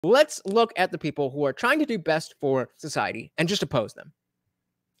Let's look at the people who are trying to do best for society and just oppose them.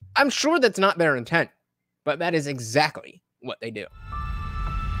 I'm sure that's not their intent, but that is exactly what they do.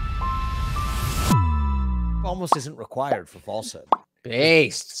 Almost isn't required for falsehood.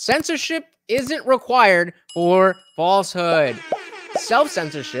 Based. Censorship isn't required for falsehood.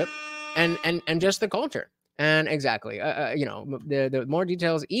 Self-censorship and just the culture. And exactly, the more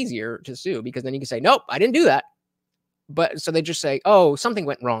details, easier to sue, because then you can say, nope, I didn't do that. But so they just say, oh, something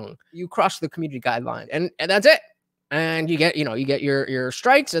went wrong. You crossed the community guideline, and that's it. And you get your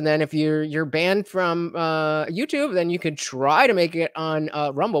strikes, and then if you're banned from YouTube, then you could try to make it on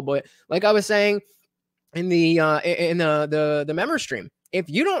Rumble. But like I was saying in the member stream, if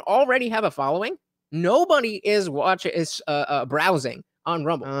you don't already have a following, nobody is browsing on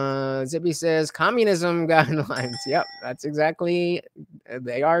Rumble. Zippy says communism guidelines. Yep, that's exactly.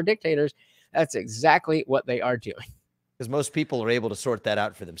 They are dictators. That's exactly what they are doing. Because most people are able to sort that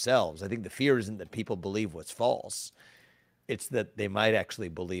out for themselves. I think the fear isn't that people believe what's false. It's that they might actually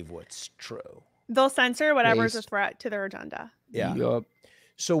believe what's true. They'll censor whatever is a threat to their agenda. Yeah. Yep.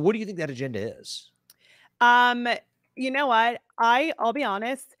 So what do you think that agenda is? You know what? I'll be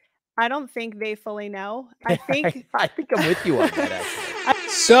honest. I don't think they fully know. I think I think I'm with you on that, actually.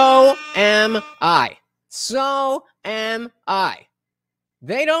 So am I. So am I.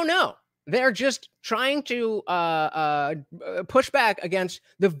 They don't know. They're just trying to push back against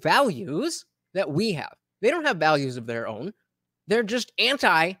the values that we have. They don't have values of their own. They're just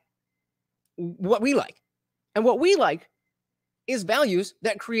anti what we like. And what we like is values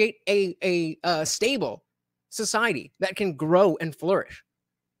that create a stable society that can grow and flourish.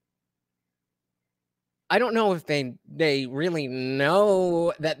 I don't know if they really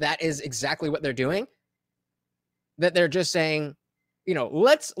know that is exactly what they're doing. That they're just saying,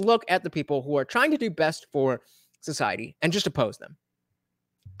 let's look at the people who are trying to do best for society and just oppose them.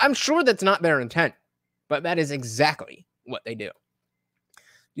 I'm sure that's not their intent, but that is exactly what they do.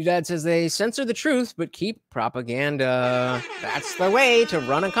 Your dad says they censor the truth, but keep propaganda. That's the way to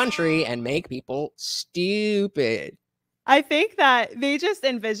run a country and make people stupid. I think that they just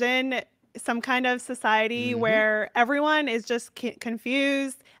envision some kind of society where everyone is just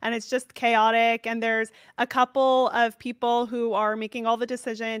confused and it's just chaotic, and there's a couple of people who are making all the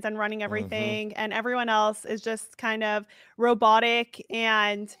decisions and running everything, and everyone else is just kind of robotic.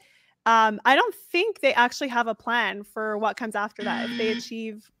 And I don't think they actually have a plan for what comes after that if they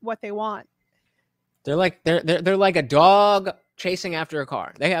achieve what they want. They're like a dog chasing after a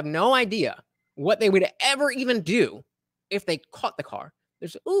car. They have no idea what they would ever even do if they caught the car.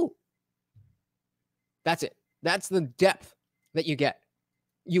 There's that's it. That's the depth that you get.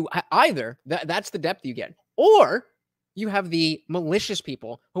 That's the depth you get, or you have the malicious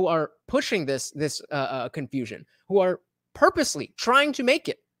people who are pushing this confusion, who are purposely trying to make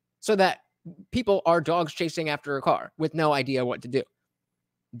it so that people are dogs chasing after a car with no idea what to do.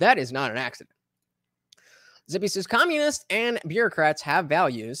 That is not an accident. Zippy says communists and bureaucrats have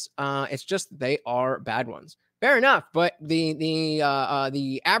values. It's just they are bad ones. Fair enough, but the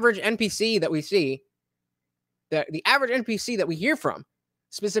average NPC that we see, the average NPC that we hear from,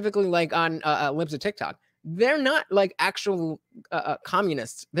 specifically like on Libs of TikTok, they're not like actual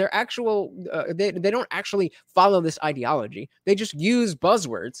communists. They're actual. They don't actually follow this ideology. They just use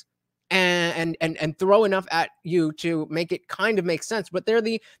buzzwords and throw enough at you to make it kind of make sense. But they're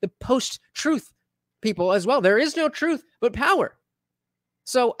the post-truth people as well. There is no truth but power.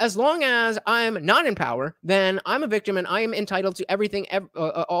 So as long as I'm not in power, then I'm a victim and I am entitled to everything,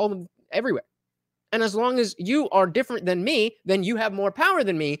 everywhere. And as long as you are different than me, then you have more power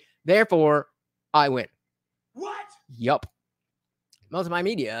than me. Therefore, I win. What? Yup.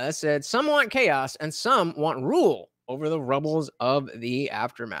 Multimedia said some want chaos and some want rule over the rubbles of the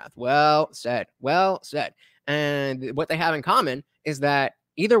aftermath. Well said. Well said. And what they have in common is that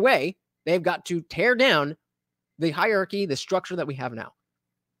either way, they've got to tear down the hierarchy, the structure that we have now.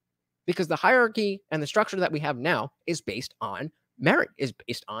 Because the hierarchy and the structure that we have now is based on merit, is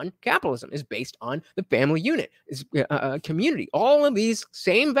based on capitalism, is based on the family unit, is community. All of these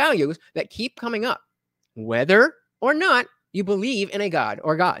same values that keep coming up, whether or not you believe in a god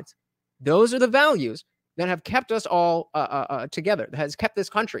or gods. Those are the values that have kept us all together, that has kept this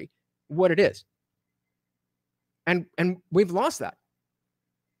country what it is. And we've lost that.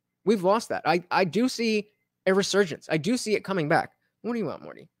 We've lost that. I do see a resurgence. I do see it coming back. What do you want,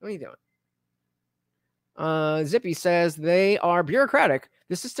 Morty? What are you doing? Zippy says they are bureaucratic.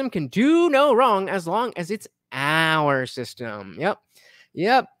 The system can do no wrong as long as it's our system. Yep.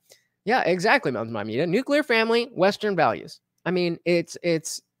 Yeah, exactly, Multimedia. Nuclear family, Western values. I mean, it's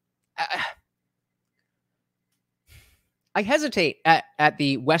I hesitate at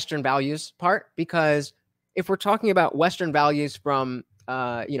the Western values part, because if we're talking about Western values from,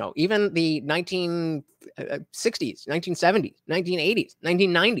 even the 1960s, 1970s, 1980s,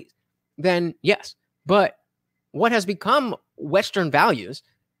 1990s, then yes. But what has become Western values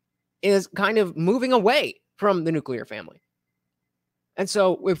is kind of moving away from the nuclear family. And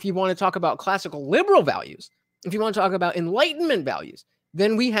so if you want to talk about classical liberal values, if you want to talk about Enlightenment values,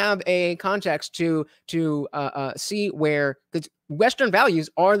 then we have a context to see where the Western values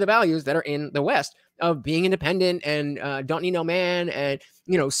are the values that are in the West, of being independent and don't need no man, and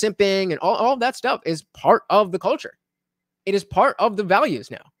simping, and all of that stuff is part of the culture. It is part of the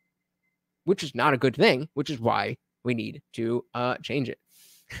values now, which is not a good thing, which is why we need to change it.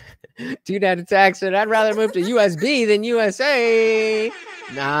 Two-Dad Attack said, I'd rather move to USB than USA.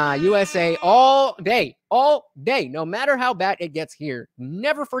 Nah, USA all day, no matter how bad it gets here.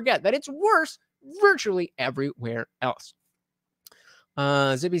 Never forget that it's worse virtually everywhere else.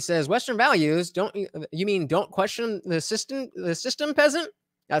 Zippy says, Western values, don't question the system, peasant?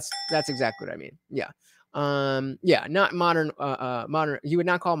 That's exactly what I mean. Yeah. Not modern, you would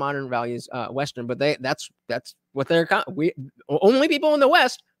not call modern values Western, but that's what they're, only people in the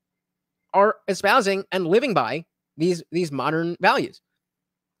West are espousing and living by these modern values.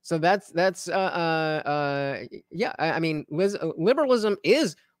 So that's I mean, liberalism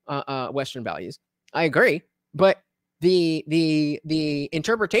is Western values. I agree, but the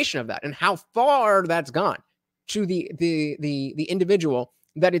interpretation of that and how far that's gone to the individual,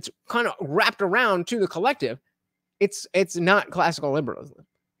 that it's kind of wrapped around to the collective, it's not classical liberalism.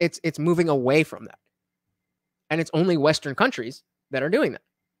 It's moving away from that, and it's only Western countries that are doing that.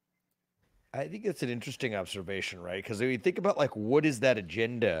 I think that's an interesting observation, right? Because when you think about, like, what is that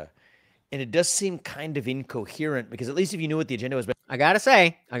agenda, and it does seem kind of incoherent, because at least if you knew what the agenda was. I gotta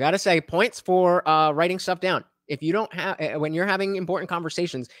say, points for writing stuff down. If you don't have, when you're having important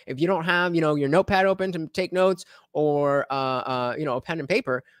conversations, if you don't have, your notepad open to take notes, or a pen and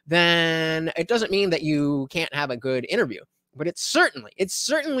paper, then it doesn't mean that you can't have a good interview. But it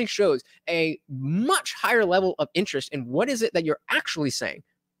certainly shows a much higher level of interest in what is it that you're actually saying,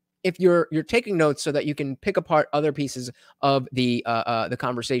 if you're taking notes so that you can pick apart other pieces of the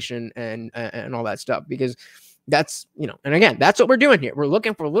conversation and all that stuff, because that's, and again, that's what we're doing here. We're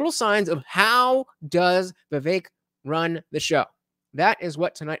looking for little signs of how does Vivek run the show. That is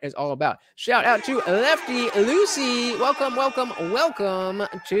what tonight is all about. Shout out to Lefty Lucy. Welcome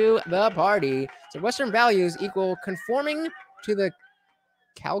to the party. So Western values equal conforming to the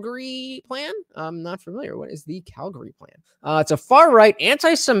Calgary plan? I'm not familiar. What is the Calgary plan? It's a far-right,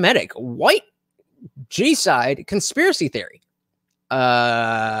 anti-Semitic, white G-side conspiracy theory.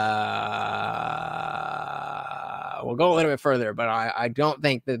 We'll go a little bit further, but I don't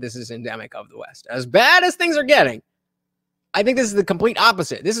think that this is endemic of the West. As bad as things are getting, I think this is the complete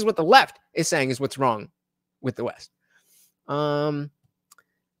opposite. This is what the left is saying is what's wrong with the West.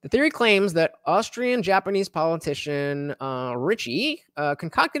 The theory claims that Austrian-Japanese politician Ritchie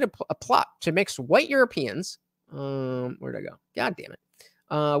concocted a plot to mix white Europeans, where'd I go? God damn it.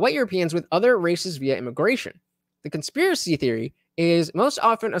 White Europeans with other races via immigration. The conspiracy theory is most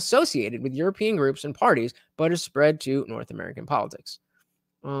often associated with European groups and parties, but is spread to North American politics.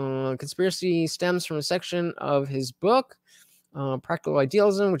 Conspiracy stems from a section of his book, Practical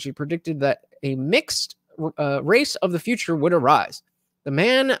Idealism, which he predicted that a mixed race of the future would arise. The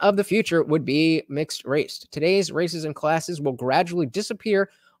man of the future would be mixed race. Today's races and classes will gradually disappear,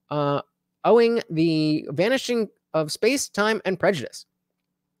 owing the vanishing of space, time, and prejudice.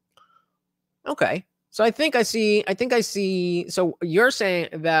 Okay, so I think I see. So you're saying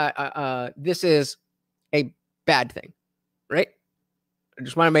that this is a bad thing, right? I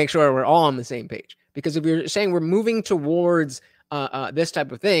just want to make sure we're all on the same page, because if you're saying we're moving towards this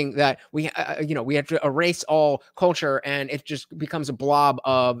type of thing, that we have to erase all culture and it just becomes a blob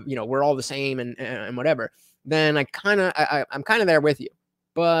of, we're all the same and whatever, then I'm kind of there with you,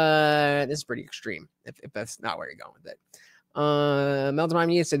 but this is pretty extreme if that's not where you're going with it. Melting Mind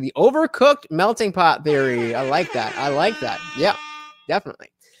Media said the overcooked melting pot theory. I like that. Yeah, definitely.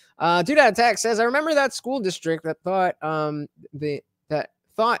 Dude Out Attack says, I remember that school district that thought the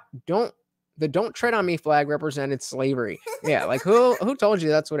don't tread on me flag represented slavery. Yeah, like who told you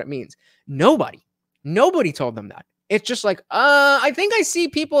that's what it means? Nobody told them that. It's just like, I think I see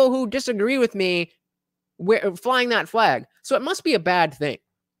people who disagree with me flying that flag, so it must be a bad thing.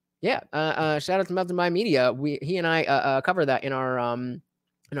 Yeah. Shout out to Melted by Media. He and I cover that in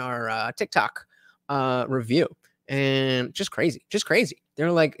our TikTok review, and just crazy.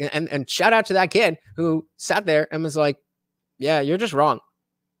 They're like, and shout out to that kid who sat there and was like, yeah, you're just wrong.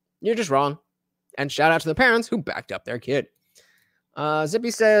 And shout out to the parents who backed up their kid. Zippy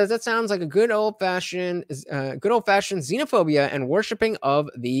says that sounds like a good old fashioned xenophobia and worshiping of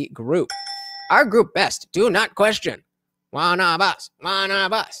the group. Our group best. Do not question. One of us. One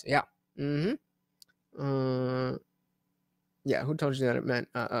of us. Yeah. Yeah. Who told you that it meant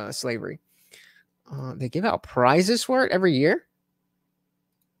slavery? They give out prizes for it every year.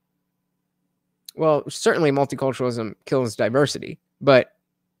 Well, certainly multiculturalism kills diversity, but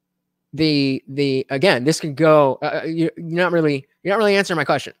again, this could go. You're not really answering my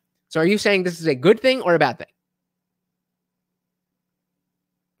question. So, are you saying this is a good thing or a bad thing?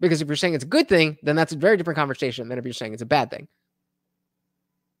 Because if you're saying it's a good thing, then that's a very different conversation than if you're saying it's a bad thing.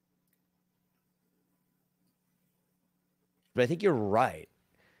 But I think you're right.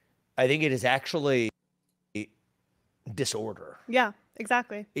 I think it is actually disorder. Yeah,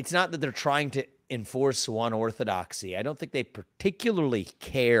 exactly. It's not that they're trying to enforce one orthodoxy. I don't think they particularly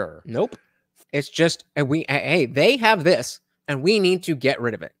care. Nope. It's just they have this, and we need to get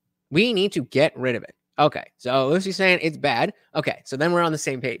rid of it. We need to get rid of it. Okay, so Lucy's saying it's bad. Okay, so then we're on the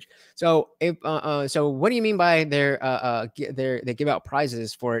same page. So if so, what do you mean by they give out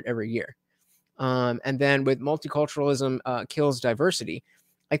prizes for it every year? And then with multiculturalism kills diversity.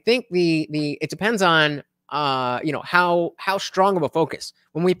 I think it depends on how strong of a focus.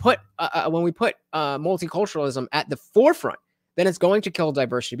 When we put multiculturalism at the forefront, then it's going to kill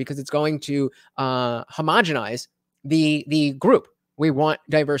diversity because it's going to homogenize the group. We want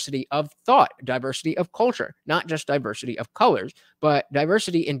diversity of thought, diversity of culture, not just diversity of colors, but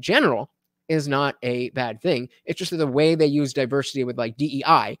diversity in general is not a bad thing. It's just that the way they use diversity with like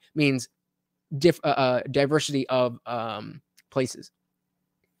DEI means diversity of places.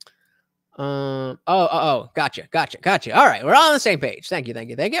 Gotcha. All right, we're all on the same page. Thank you.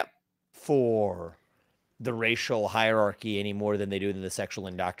 For the racial hierarchy any more than they do to the sexual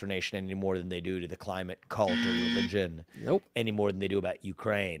indoctrination, any more than they do to the climate, cult, or religion. Nope. Any more than they do about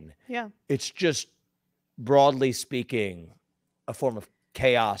Ukraine. Yeah. It's just, broadly speaking, a form of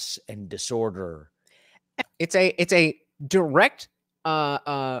chaos and disorder. It's a direct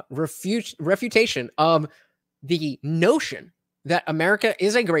refutation of the notion that America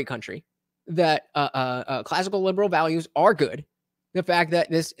is a great country, that classical liberal values are good, the fact that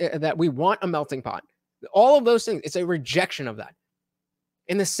that we want a melting pot, all of those things. It's a rejection of that.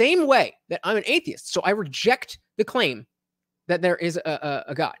 In the same way that I'm an atheist, so I reject the claim that there is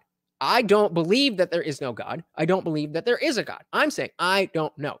a God. I don't believe that there is no God. I don't believe that there is a God. I'm saying I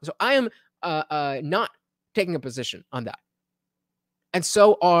don't know. So I am not taking a position on that. And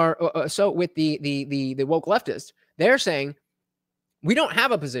so with the woke leftists, they're saying we don't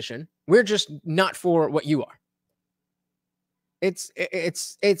have a position. We're just not for what you are. It's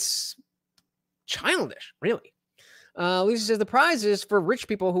childish, really. Lisa says the prize is for rich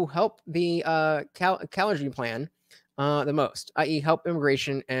people who help the calorie plan the most, i.e. help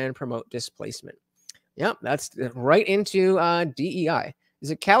immigration and promote displacement. Yep, that's right into DEI.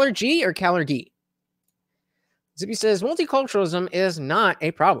 Is it Calorie or Calorie? Zippy says multiculturalism is not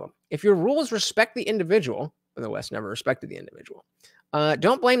a problem. If your rules respect the individual, but the West never respected the individual,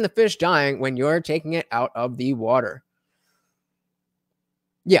 don't blame the fish dying when you're taking it out of the water.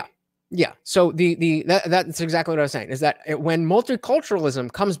 Yeah. So that's exactly what I was saying, is that when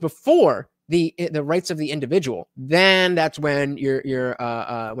multiculturalism comes before the rights of the individual, then that's when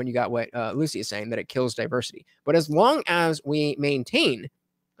when you got what Lucy is saying, that it kills diversity. But as long as we maintain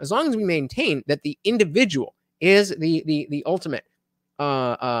that the individual is the ultimate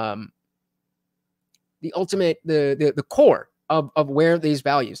the core of where these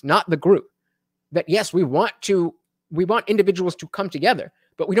values, not the group, that yes, we want individuals to come together,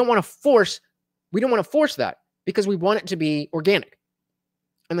 but we don't want to force that, because we want it to be organic.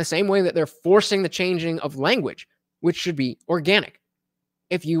 In the same way that they're forcing the changing of language, which should be organic.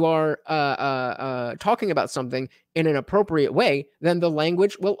 If you are talking about something in an appropriate way, then the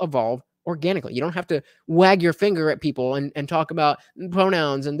language will evolve organically. You don't have to wag your finger at people and talk about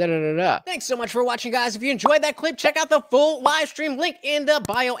pronouns and da-da-da-da. Thanks so much for watching, guys. If you enjoyed that clip, check out the full live stream link in the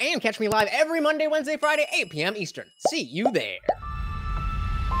bio and catch me live every Monday, Wednesday, Friday, 8 p.m. Eastern. See you there.